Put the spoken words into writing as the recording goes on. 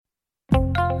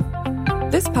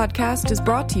This podcast is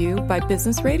brought to you by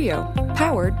Business Radio,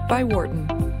 powered by Wharton.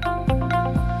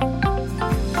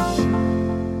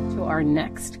 To our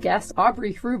next guest,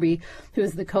 Aubrey Hruby, who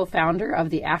is the co-founder of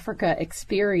the Africa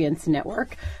Experience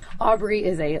Network. Aubrey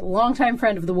is a longtime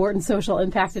friend of the Wharton Social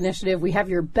Impact Initiative. We have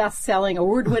your best-selling,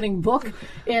 award-winning book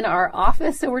in our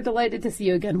office, so we're delighted to see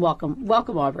you again. Welcome,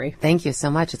 Aubrey. Thank you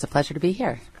so much. It's a pleasure to be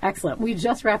here. Excellent. We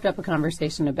just wrapped up a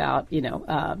conversation about,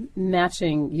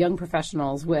 matching young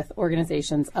professionals with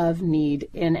organizations of need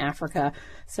in Africa.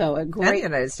 So a great, and the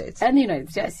United States. And the United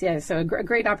States, yes. So a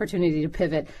great opportunity to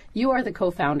pivot. You are the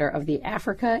co-founder of the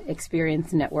Africa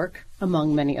Experience Network,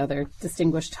 among many other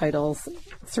distinguished titles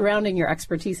surrounding your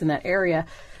expertise in that area.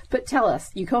 But tell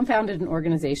us, you co-founded an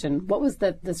organization. What was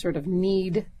the sort of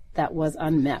need that was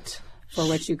unmet for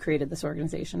which you created this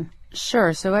organization?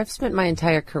 Sure. So I've spent my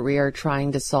entire career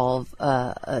trying to solve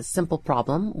a simple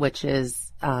problem, which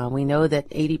is we know that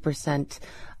 80%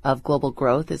 of global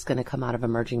growth is going to come out of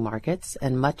emerging markets,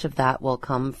 and much of that will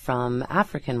come from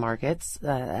African markets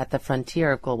at the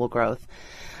frontier of global growth.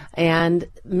 And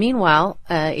meanwhile,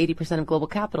 80% of global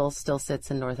capital still sits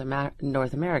in North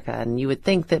America. And you would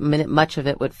think that much of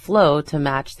it would flow to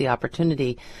match the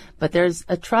opportunity, but there's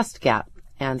a trust gap.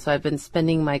 And so I've been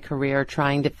spending my career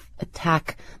trying to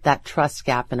attack that trust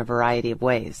gap in a variety of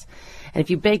ways. And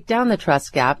if you break down the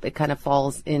trust gap, it kind of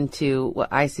falls into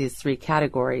what I see as three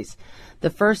categories. The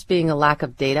first being a lack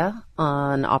of data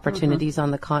on opportunities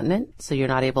on the continent, so you're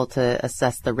not able to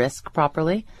assess the risk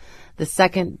properly. The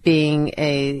second being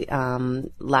a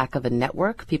lack of a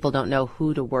network. People don't know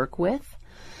who to work with.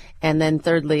 And then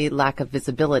thirdly, lack of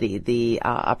visibility. The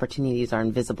opportunities are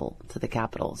invisible to the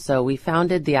capital. So we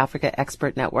founded the Africa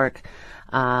Expert Network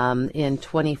in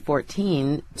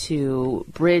 2014 to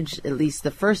bridge at least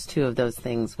the first two of those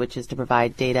things, which is to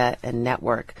provide data and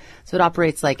network. So it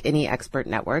operates like any expert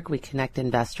network. We connect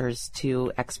investors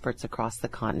to experts across the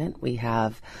continent. We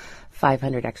have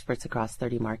 500 experts across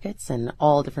 30 markets and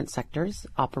all different sectors,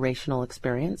 operational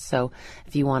experience. So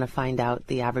if you want to find out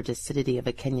the average acidity of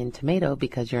a Kenyan tomato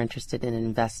because you're interested in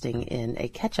investing in a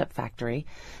ketchup factory,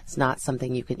 it's not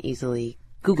something you can easily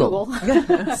Google.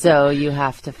 So you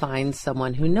have to find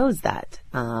someone who knows that.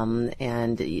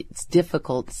 And it's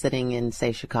difficult sitting in,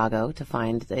 say, Chicago to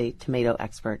find a tomato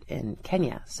expert in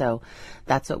Kenya. So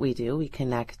that's what we do. We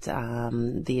connect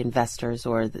the investors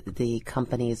or the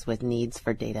companies with needs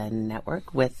for data and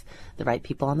network with the right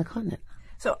people on the continent.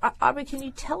 So, Aubrey, can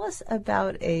you tell us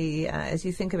about as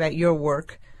you think about your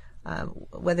work,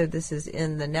 whether this is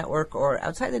in the network or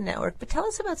outside the network, but tell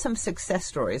us about some success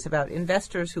stories about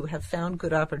investors who have found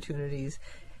good opportunities,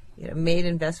 made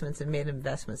investments that have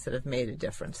made a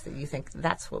difference, that you think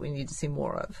that's what we need to see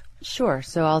more of. Sure.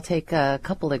 So I'll take a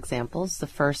couple examples. The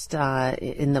first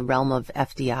in the realm of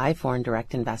FDI, foreign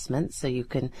direct investment. So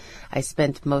I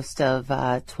spent most of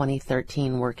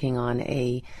 2013 working on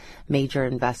a major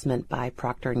investment by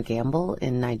Procter & Gamble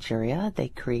in Nigeria. They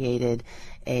created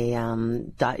a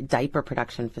diaper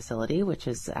production facility, which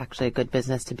is actually a good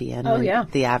business to be in. Oh, yeah.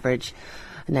 The average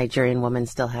Nigerian woman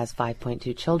still has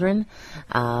 5.2 children,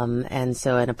 and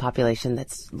so in a population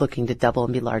that's looking to double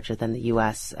and be larger than the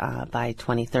U.S. By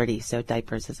 2030. So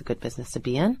diapers is a good business to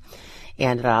be in,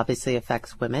 and it obviously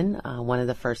affects women. One of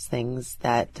the first things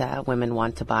that women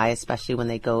want to buy, especially when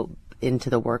they go into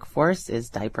the workforce, is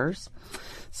diapers.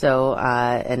 So,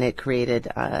 and it created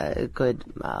a good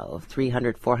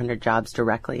 300, 400 jobs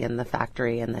directly in the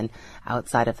factory, and then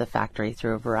outside of the factory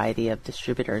through a variety of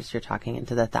distributors, you're talking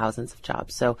into the thousands of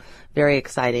jobs. So very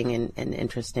exciting and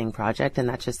interesting project, and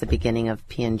that's just the beginning of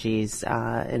P&G's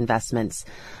investments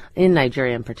in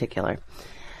Nigeria in particular.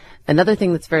 Another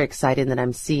thing that's very exciting that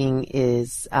I'm seeing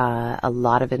is a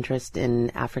lot of interest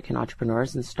in African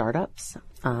entrepreneurs and startups.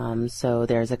 So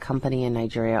there's a company in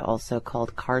Nigeria also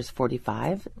called Cars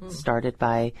 45, started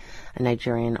by a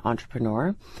Nigerian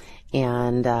entrepreneur.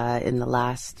 And in the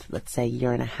last, let's say,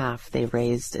 year and a half, they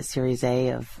raised a Series A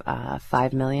of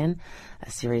 $5 million, a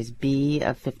Series B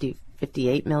of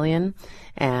 $58 million,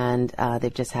 and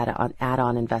they've just had an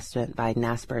add-on investment by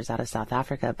Naspers out of South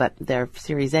Africa. But their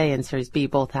Series A and Series B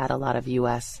both had a lot of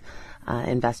U.S.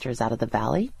 Investors out of the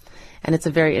Valley. And it's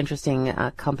a very interesting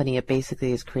company. It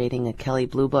basically is creating a Kelley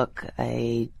Blue Book,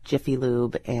 a Jiffy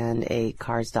Lube, and a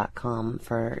Cars.com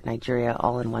for Nigeria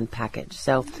all in one package.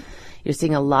 So you're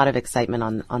seeing a lot of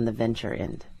excitement on the venture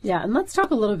end. Yeah, and let's talk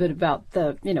a little bit about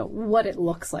what it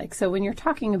looks like. So when you're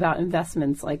talking about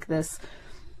investments like this,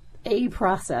 a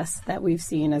process that we've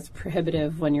seen as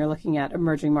prohibitive when you're looking at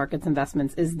emerging markets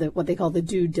investments is what they call the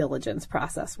due diligence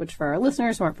process, which for our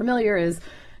listeners who aren't familiar is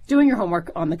doing your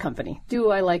homework on the company.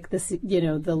 Do I like this,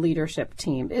 the leadership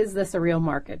team? Is this a real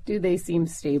market? Do they seem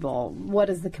stable? What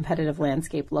does the competitive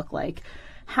landscape look like?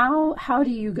 How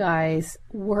do you guys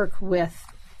work with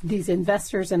these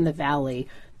investors in the Valley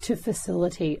to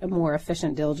facilitate a more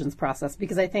efficient diligence process?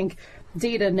 Because I think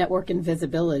data, network, and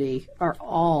visibility are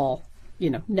all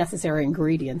necessary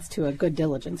ingredients to a good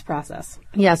diligence process.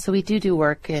 Yeah, so we do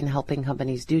work in helping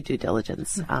companies do due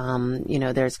diligence.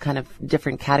 There's kind of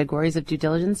different categories of due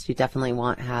diligence. You definitely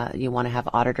want to have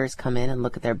auditors come in and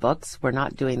look at their books. We're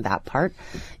not doing that part.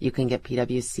 You can get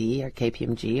PwC or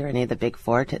KPMG or any of the big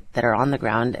four that are on the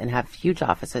ground and have huge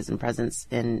offices and presence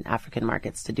in African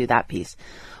markets to do that piece.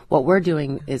 What we're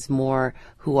doing is more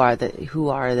who are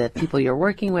the people you're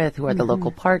working with, who are the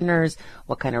local partners,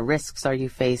 what kind of risks are you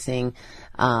facing,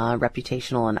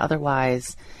 reputational and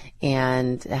otherwise,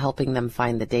 and helping them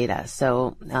find the data.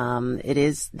 So it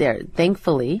is there.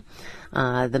 Thankfully,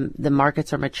 the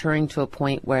markets are maturing to a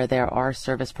point where there are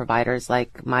service providers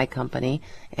like my company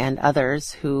and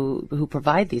others who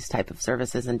provide these type of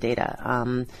services and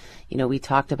data. We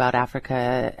talked about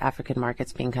African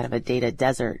markets being kind of a data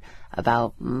desert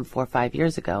about 4 or 5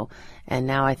 years ago, and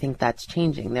now I think that's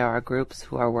changing. There are groups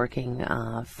who are working.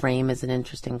 Frame is an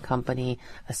interesting company.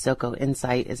 Asoko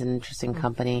Insight is an interesting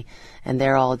company, and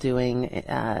they're all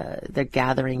they're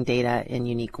gathering data in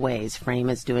unique ways. Frame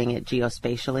is doing it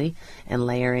geospatially and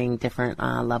layering different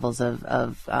levels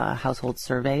of household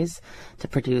surveys to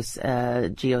produce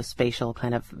geospatial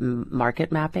kind of market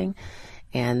mapping.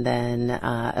 And then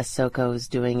Asoko's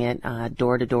doing it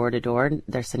door to door to door.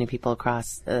 They're sending people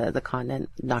across the continent,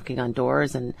 knocking on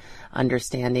doors and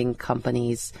understanding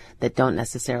companies that don't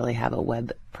necessarily have a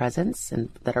web presence and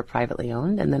that are privately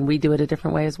owned. And then we do it a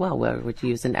different way as well, where we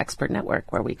use an expert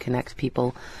network where we connect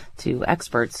people to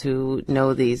experts who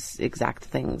know these exact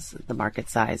things, the market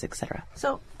size, et cetera.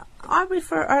 So, Aubrey,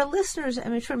 for our listeners,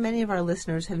 I'm sure many of our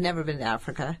listeners have never been to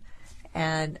Africa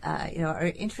and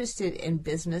are interested in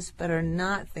business, but are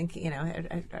not thinking,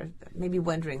 are maybe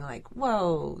wondering like,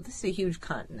 whoa, this is a huge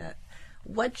continent.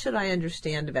 What should I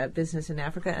understand about business in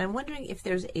Africa? And I'm wondering if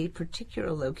there's a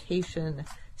particular location,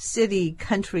 city,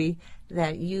 country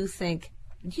that you think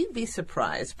you'd be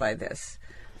surprised by this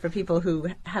for people who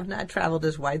have not traveled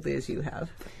as widely as you have.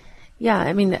 Yeah,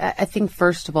 I mean, I think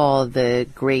first of all, it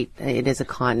is a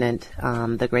continent.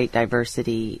 The great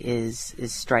diversity is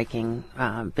striking,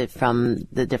 but from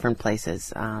the different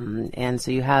places. And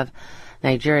so you have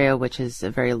Nigeria, which is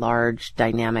a very large,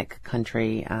 dynamic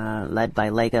country, led by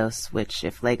Lagos, which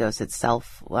if Lagos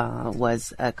itself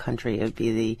was a country, it would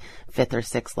be the 5th or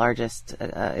 6th largest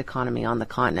economy on the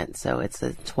continent. So it's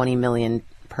a 20 million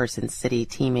person city,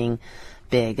 teeming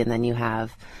big. And then you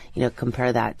have,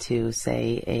 compare that to,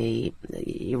 say, a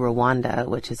Rwanda,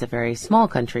 which is a very small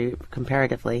country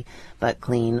comparatively, but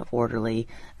clean, orderly,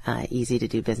 easy to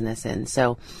do business in.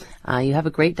 So you have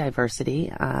a great diversity.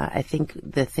 I think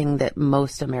the thing that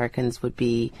most Americans would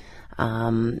be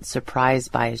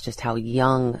surprised by is just how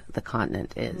young the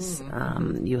continent is.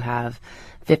 You have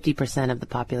 50% of the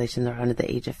population are under the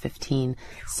age of 15.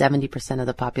 70% of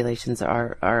the populations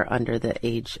are under the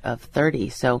age of 30.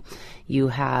 So you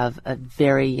have a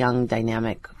very young,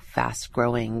 dynamic,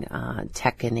 fast-growing,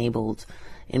 tech-enabled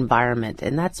environment.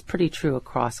 And that's pretty true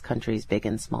across countries, big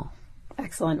and small.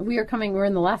 Excellent. We're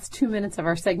in the last 2 minutes of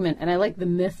our segment, and I like the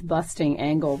myth-busting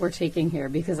angle we're taking here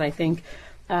because I think,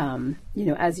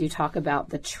 as you talk about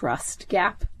the trust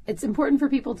gap, it's important for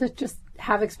people to just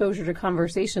have exposure to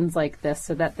conversations like this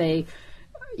so that they,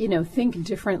 think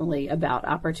differently about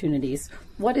opportunities.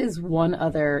 What is one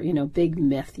other, big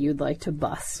myth you'd like to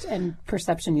bust and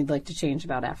perception you'd like to change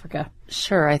about Africa?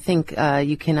 Sure. I think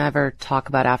you can never talk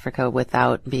about Africa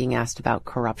without being asked about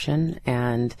corruption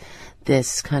and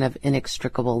this kind of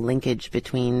inextricable linkage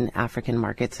between African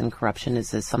markets and corruption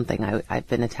is something I've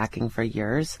been attacking for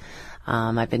years.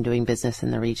 I've been doing business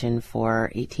in the region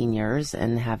for 18 years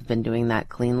and have been doing that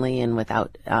cleanly and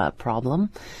without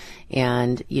problem.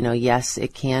 And, yes,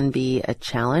 it can be a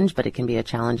challenge, but it can be a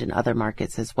challenge in other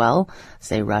markets as well,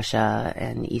 say Russia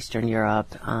and Eastern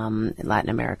Europe, Latin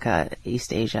America,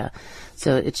 East Asia.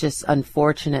 So it's just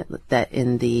unfortunate that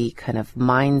in the kind of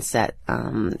mindset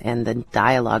and the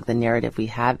dialogue, the narrative we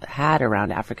have had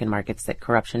around African markets, that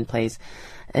corruption plays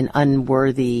an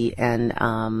unworthy and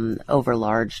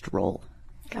overlarged role.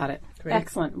 Got it. Great.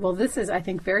 Excellent. Well, this is, I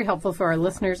think, very helpful for our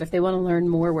listeners. If they want to learn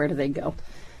more, where do they go?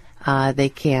 They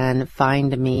can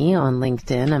find me on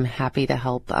LinkedIn. I'm happy to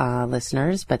help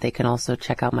listeners, but they can also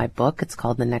check out my book. It's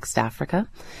called The Next Africa.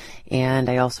 And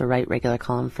I also write regular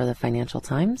column for the Financial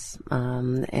Times.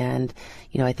 And,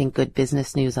 I think good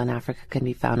business news on Africa can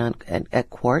be found at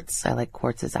Quartz. I like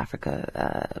Quartz's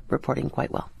Africa reporting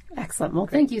quite well. Excellent. Well,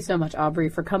 thank you so much, Aubrey,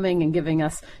 for coming and giving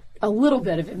us a little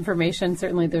bit of information.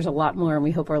 Certainly there's a lot more, and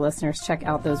we hope our listeners check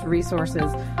out those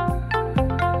resources.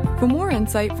 For more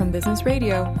insight from Business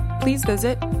Radio, please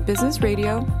visit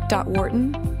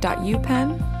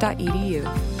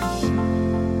businessradio.wharton.upenn.edu.